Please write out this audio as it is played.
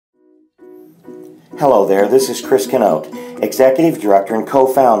Hello there, this is Chris Canote, Executive Director and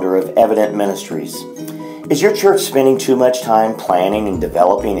Co-Founder of Evident Ministries. Is your church spending too much time planning and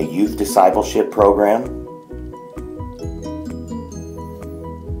developing a youth discipleship program?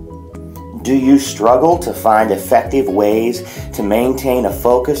 Do you struggle to find effective ways to maintain a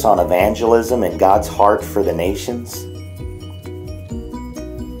focus on evangelism and God's heart for the nations?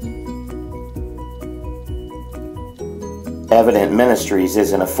 Evident Ministries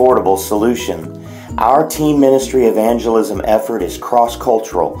is an affordable solution. Our teen ministry evangelism effort is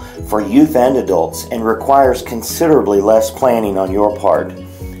cross-cultural for youth and adults and requires considerably less planning on your part.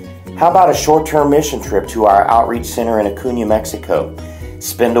 How about a short-term mission trip to our outreach center in Acuña, Mexico?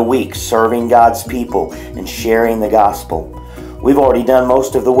 Spend a week serving God's people and sharing the gospel. We've already done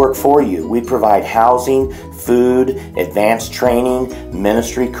most of the work for you. We provide housing, food, advanced training,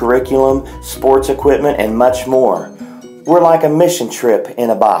 ministry curriculum, sports equipment, and much more. We're like a mission trip in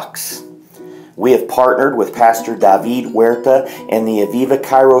a box. We have partnered with Pastor David Huerta and the Aviva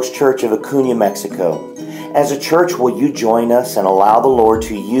Kairos Church of Acuña, Mexico. As a church, will you join us and allow the Lord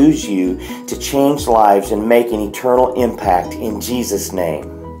to use you to change lives and make an eternal impact in Jesus' name?